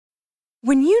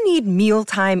When you need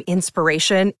mealtime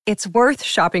inspiration, it's worth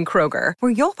shopping Kroger,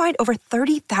 where you'll find over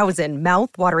 30,000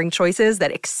 mouth-watering choices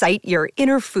that excite your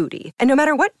inner foodie. And no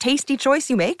matter what tasty choice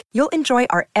you make, you'll enjoy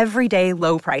our everyday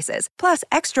low prices, plus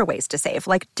extra ways to save,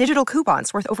 like digital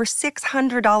coupons worth over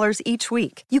 $600 each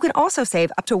week. You can also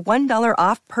save up to $1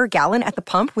 off per gallon at the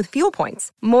pump with fuel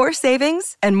points. More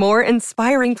savings and more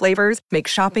inspiring flavors make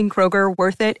shopping Kroger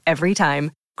worth it every time.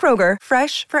 Kroger,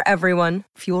 fresh for everyone.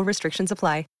 Fuel restrictions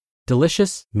apply.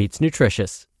 Delicious meets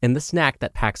nutritious in the snack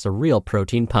that packs a real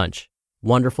protein punch.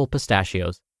 Wonderful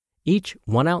Pistachios. Each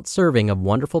 1-ounce serving of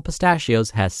Wonderful Pistachios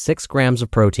has 6 grams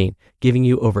of protein, giving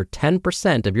you over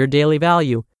 10% of your daily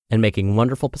value and making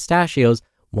Wonderful Pistachios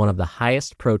one of the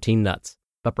highest protein nuts.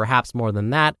 But perhaps more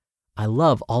than that, I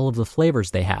love all of the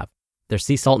flavors they have. Their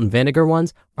sea salt and vinegar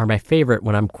ones are my favorite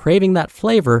when I'm craving that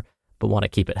flavor but want to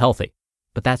keep it healthy.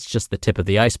 But that's just the tip of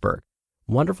the iceberg.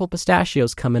 Wonderful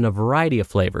Pistachios come in a variety of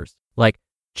flavors, like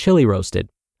chili roasted,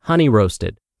 honey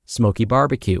roasted, smoky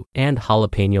barbecue, and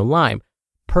jalapeno lime,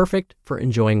 perfect for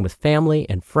enjoying with family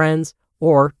and friends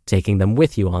or taking them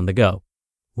with you on the go.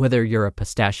 Whether you're a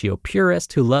pistachio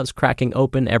purist who loves cracking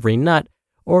open every nut,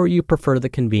 or you prefer the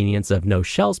convenience of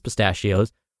no-shells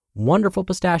pistachios, Wonderful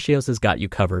Pistachios has got you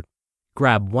covered.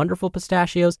 Grab Wonderful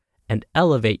Pistachios and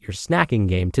elevate your snacking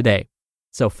game today.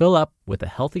 So fill up with a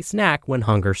healthy snack when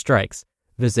hunger strikes.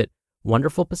 Visit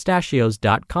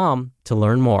wonderfulpistachios.com to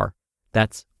learn more.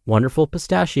 That's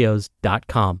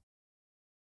wonderfulpistachios.com.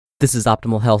 This is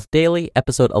Optimal Health Daily,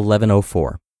 episode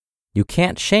 1104. You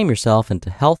Can't Shame Yourself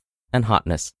into Health and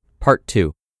Hotness, Part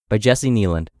 2, by Jessi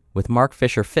Kneeland, with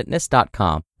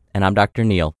markfisherfitness.com. And I'm Dr.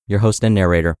 Neil, your host and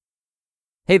narrator.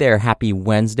 Hey there, happy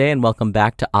Wednesday, and welcome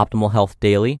back to Optimal Health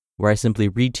Daily, where I simply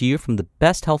read to you from the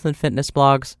best health and fitness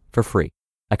blogs for free.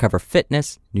 I cover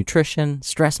fitness, nutrition,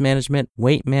 stress management,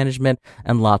 weight management,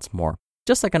 and lots more,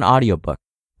 just like an audiobook,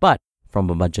 but from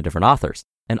a bunch of different authors,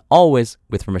 and always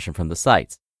with permission from the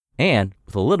sites, and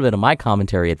with a little bit of my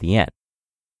commentary at the end.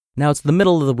 Now, it's the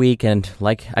middle of the week, and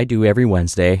like I do every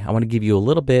Wednesday, I want to give you a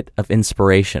little bit of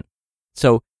inspiration.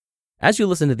 So, as you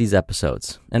listen to these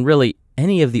episodes, and really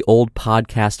any of the old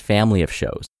podcast family of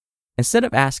shows, instead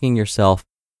of asking yourself,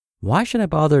 why should I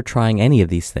bother trying any of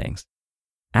these things?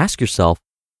 Ask yourself,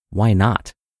 why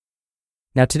not?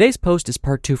 Now, today's post is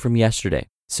part 2 from yesterday.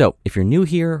 So if you're new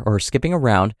here or skipping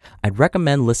around, I'd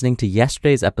recommend listening to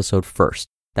yesterday's episode first.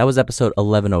 That was episode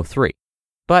 1103.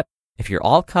 But if you're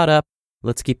all caught up,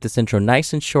 let's keep this intro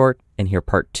nice and short and hear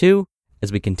part 2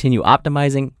 as we continue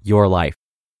optimizing your life.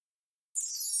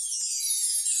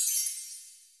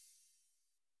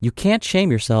 You Can't Shame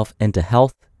Yourself into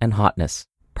Health and Hotness,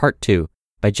 Part 2,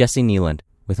 by Jessi Kneeland,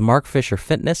 with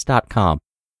markfisherfitness.com.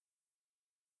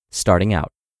 Starting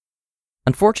out.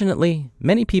 Unfortunately,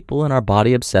 many people in our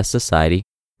body-obsessed society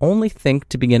only think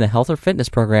to begin a health or fitness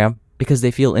program because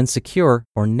they feel insecure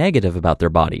or negative about their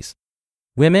bodies.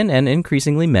 Women, and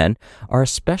increasingly men, are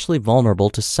especially vulnerable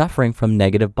to suffering from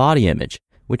negative body image,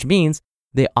 which means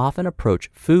they often approach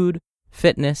food,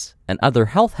 fitness, and other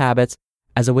health habits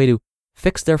as a way to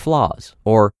fix their flaws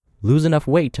or lose enough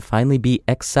weight to finally be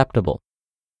acceptable.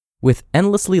 With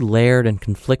endlessly layered and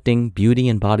conflicting beauty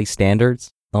and body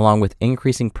standards, along with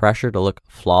increasing pressure to look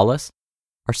flawless,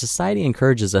 our society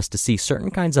encourages us to see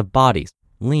certain kinds of bodies,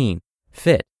 lean,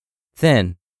 fit,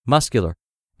 thin, muscular,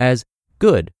 as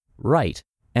good, right,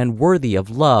 and worthy of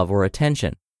love or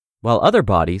attention, while other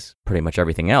bodies, pretty much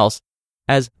everything else,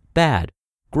 as bad,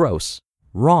 gross,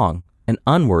 wrong, and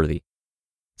unworthy.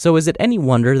 So is it any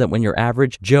wonder that when your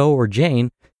average Joe or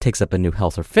Jane takes up a new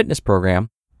health or fitness program,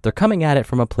 they're coming at it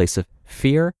from a place of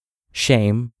fear,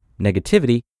 shame,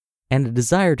 negativity, and a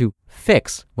desire to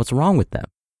fix what's wrong with them?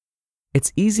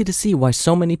 It's easy to see why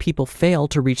so many people fail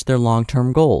to reach their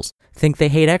long-term goals, think they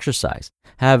hate exercise,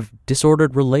 have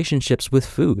disordered relationships with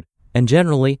food, and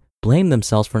generally blame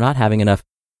themselves for not having enough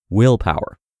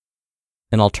willpower.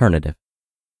 An alternative.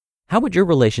 How would your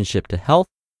relationship to health,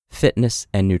 fitness,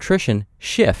 and nutrition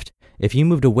shift if you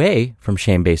moved away from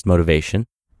shame-based motivation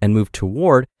and moved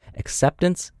toward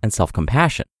acceptance and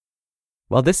self-compassion?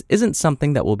 Well, this isn't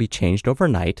something that will be changed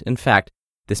overnight. In fact,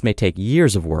 this may take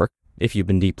years of work if you've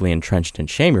been deeply entrenched in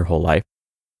shame your whole life.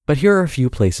 But here are a few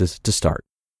places to start.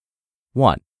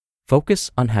 1.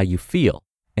 Focus on how you feel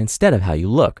instead of how you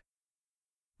look.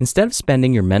 Instead of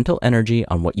spending your mental energy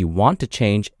on what you want to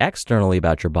change externally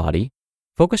about your body,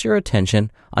 focus your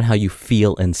attention on how you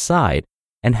feel inside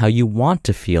and how you want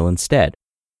to feel instead.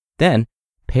 Then,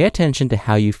 pay attention to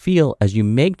how you feel as you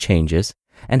make changes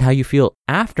and how you feel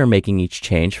after making each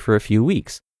change for a few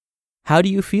weeks. How do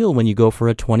you feel when you go for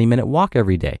a 20-minute walk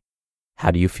every day? How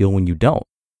do you feel when you don't?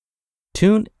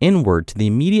 Tune inward to the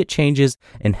immediate changes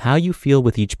in how you feel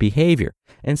with each behavior,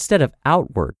 instead of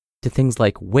outward to things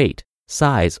like weight,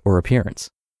 size, or appearance.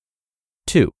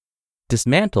 2.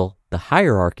 Dismantle the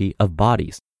hierarchy of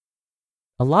bodies.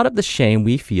 A lot of the shame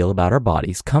we feel about our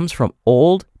bodies comes from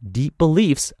old, deep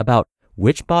beliefs about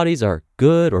which bodies are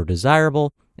good or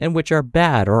desirable and which are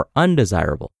bad or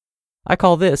undesirable. I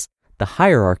call this the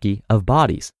hierarchy of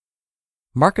bodies.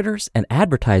 Marketers and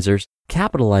advertisers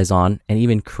capitalize on and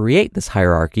even create this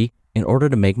hierarchy in order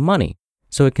to make money,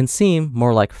 so it can seem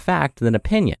more like fact than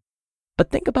opinion.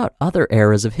 But think about other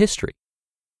eras of history.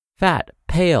 Fat,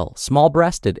 pale,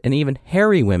 small-breasted, and even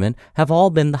hairy women have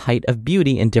all been the height of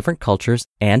beauty in different cultures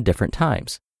and different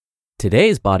times.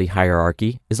 Today's body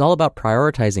hierarchy is all about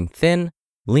prioritizing thin,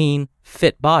 lean,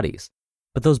 fit bodies.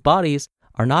 But those bodies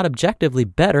are not objectively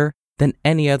better than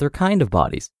any other kind of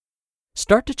bodies.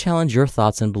 Start to challenge your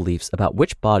thoughts and beliefs about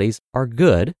which bodies are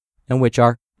good and which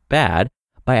are bad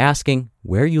by asking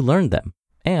where you learned them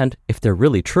and if they're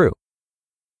really true.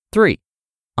 3.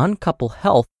 Uncouple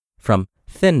health from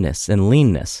thinness and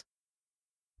leanness.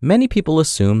 Many people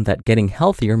assume that getting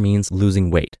healthier means losing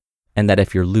weight, and that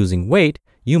if you're losing weight,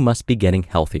 you must be getting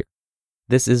healthier.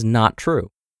 This is not true.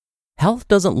 Health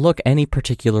doesn't look any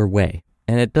particular way,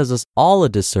 and it does us all a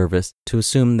disservice to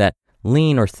assume that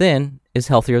lean or thin is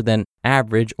healthier than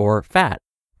average or fat,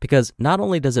 because not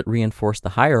only does it reinforce the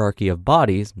hierarchy of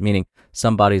bodies, meaning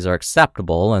some bodies are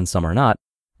acceptable and some are not,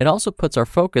 it also puts our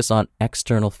focus on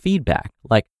external feedback,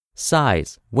 like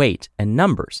size, weight, and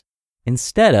numbers,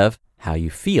 instead of how you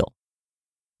feel.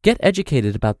 Get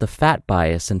educated about the fat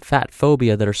bias and fat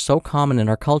phobia that are so common in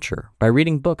our culture by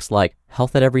reading books like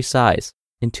Health at Every Size,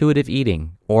 Intuitive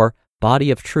Eating, or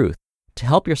Body of Truth to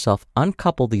help yourself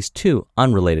uncouple these two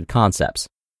unrelated concepts.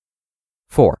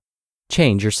 4.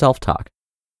 Change your self-talk.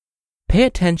 Pay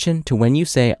attention to when you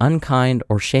say unkind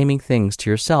or shaming things to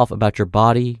yourself about your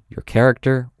body, your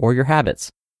character, or your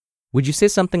habits. Would you say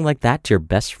something like that to your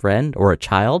best friend or a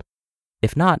child?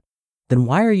 If not, then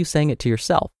why are you saying it to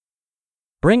yourself?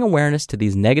 Bring awareness to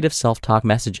these negative self-talk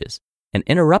messages and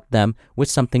interrupt them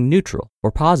with something neutral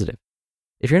or positive.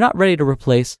 If you're not ready to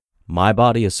replace "my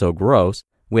body is so gross"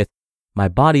 with "my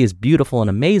body is beautiful and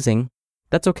amazing,"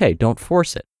 that's okay, don't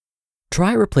force it.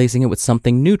 Try replacing it with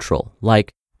something neutral,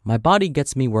 like "my body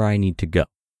gets me where I need to go,"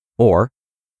 or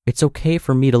 "it's okay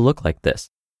for me to look like this."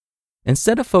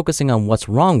 Instead of focusing on what's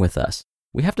wrong with us,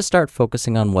 we have to start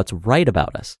focusing on what's right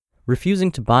about us,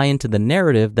 refusing to buy into the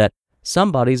narrative that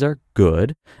some bodies are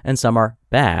good and some are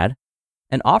bad,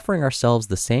 and offering ourselves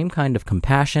the same kind of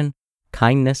compassion,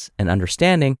 kindness, and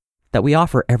understanding that we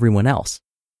offer everyone else.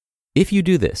 If you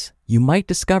do this, you might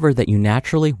discover that you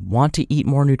naturally want to eat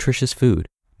more nutritious food,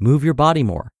 move your body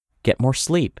more, get more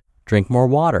sleep, drink more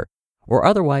water, or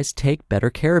otherwise take better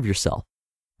care of yourself,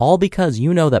 all because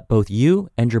you know that both you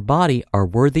and your body are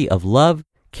worthy of love,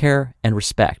 care, and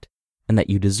respect, and that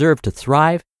you deserve to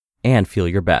thrive and feel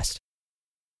your best.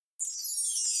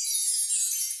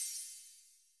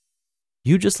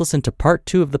 You just listened to part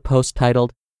 2 of the post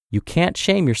titled, "You Can't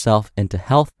Shame Yourself into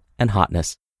Health and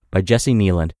Hotness" by Jessi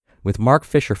Kneeland with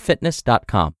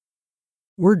MarkFisherFitness.com.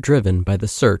 We're driven by the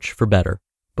search for better,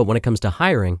 but when it comes to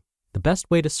hiring, the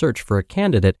best way to search for a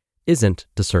candidate isn't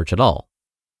to search at all.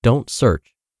 Don't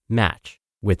search, match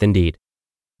with Indeed.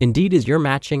 Indeed is your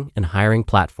matching and hiring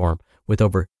platform with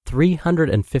over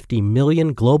 350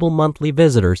 million global monthly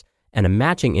visitors and a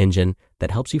matching engine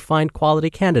that helps you find quality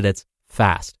candidates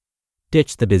fast.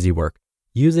 Ditch the busy work.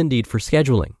 Use Indeed for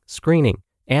scheduling, screening,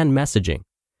 and messaging.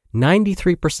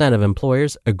 93% of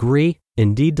employers agree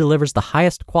Indeed delivers the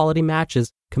highest quality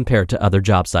matches compared to other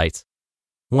job sites.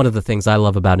 One of the things I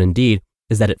love about Indeed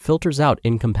is that it filters out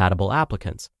incompatible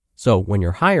applicants. So when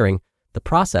you're hiring, the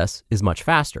process is much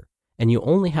faster, and you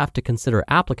only have to consider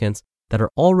applicants that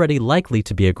are already likely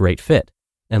to be a great fit.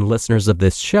 And listeners of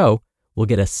this show will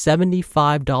get a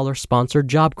 $75 sponsored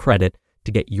job credit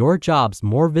to get your jobs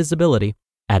more visibility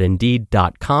at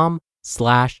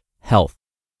Indeed.com/health.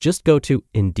 Just go to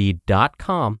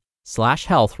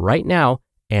Indeed.com/health right now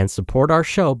and support our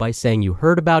show by saying you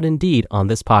heard about Indeed on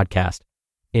this podcast.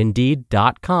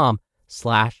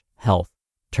 Indeed.com/health.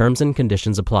 Terms and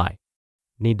conditions apply.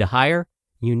 Need to hire?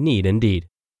 You need Indeed.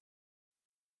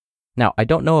 Now, I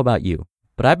don't know about you,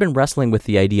 but I've been wrestling with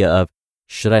the idea of,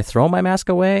 should I throw my mask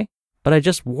away? But I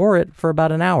just wore it for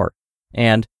about an hour.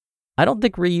 And I don't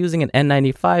think reusing an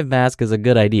N95 mask is a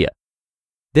good idea.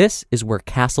 This is where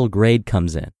Castle Grade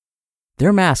comes in.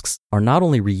 Their masks are not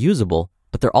only reusable,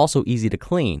 but they're also easy to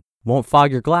clean, won't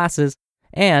fog your glasses,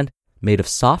 and made of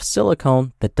soft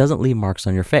silicone that doesn't leave marks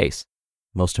on your face.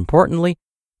 Most importantly,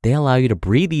 they allow you to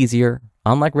breathe easier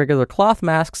unlike regular cloth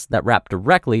masks that wrap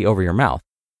directly over your mouth.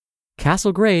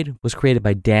 Castle Grade was created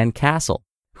by Dan Castle,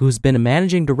 who's been a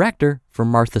managing director for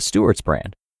Martha Stewart's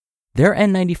brand. Their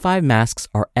N95 masks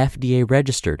are FDA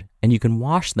registered, and you can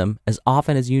wash them as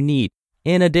often as you need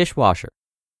in a dishwasher.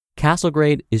 Castle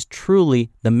Grade is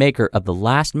truly the maker of the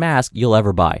last mask you'll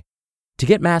ever buy. To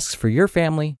get masks for your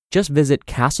family, just visit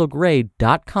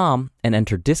castlegrade.com and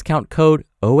enter discount code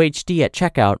OHD at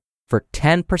checkout for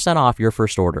 10% off your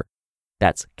first order.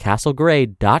 That's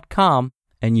castlegrade.com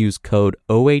and use code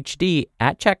OHD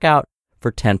at checkout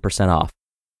for 10% off.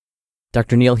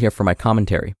 Dr. Neal here for my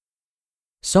commentary.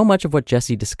 So much of what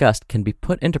Jessi discussed can be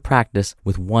put into practice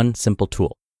with one simple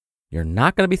tool. You're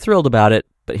not going to be thrilled about it,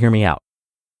 but hear me out.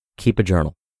 Keep a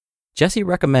journal. Jessi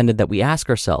recommended that we ask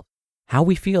ourselves how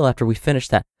we feel after we finish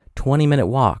that 20-minute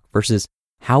walk versus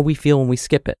how we feel when we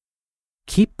skip it.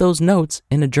 Keep those notes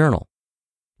in a journal.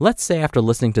 Let's say after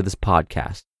listening to this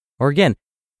podcast, or again,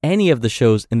 any of the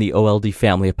shows in the OLD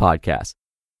family of podcasts,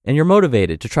 and you're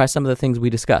motivated to try some of the things we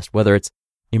discussed, whether it's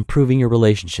improving your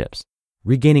relationships,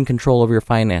 regaining control over your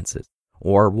finances,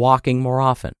 or walking more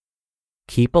often.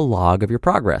 Keep a log of your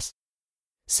progress.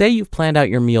 Say you've planned out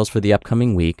your meals for the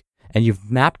upcoming week and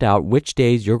you've mapped out which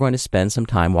days you're going to spend some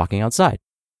time walking outside.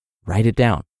 Write it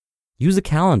down. Use a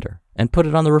calendar and put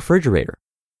it on the refrigerator.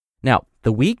 Now,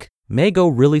 the week may go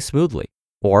really smoothly,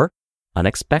 or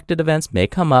unexpected events may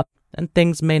come up and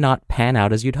things may not pan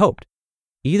out as you'd hoped.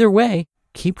 Either way,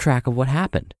 keep track of what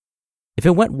happened. If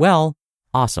it went well,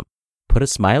 awesome. Put a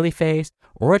smiley face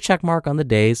or a check mark on the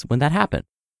days when that happened.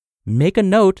 Make a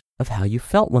note of how you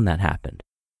felt when that happened.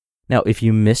 Now, if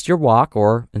you missed your walk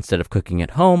or instead of cooking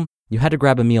at home, you had to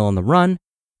grab a meal on the run,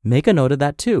 make a note of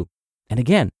that too. And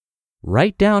again,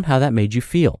 write down how that made you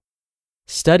feel.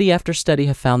 Study after study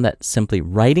have found that simply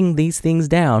writing these things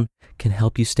down can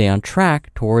help you stay on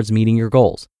track towards meeting your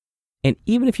goals. And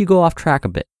even if you go off track a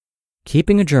bit,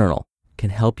 keeping a journal can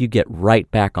help you get right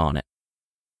back on it.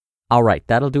 All right,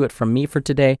 that'll do it from me for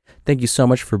today. Thank you so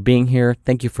much for being here.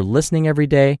 Thank you for listening every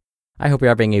day. I hope you're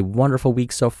having a wonderful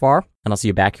week so far, and I'll see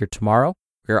you back here tomorrow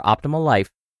where your optimal life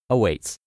awaits.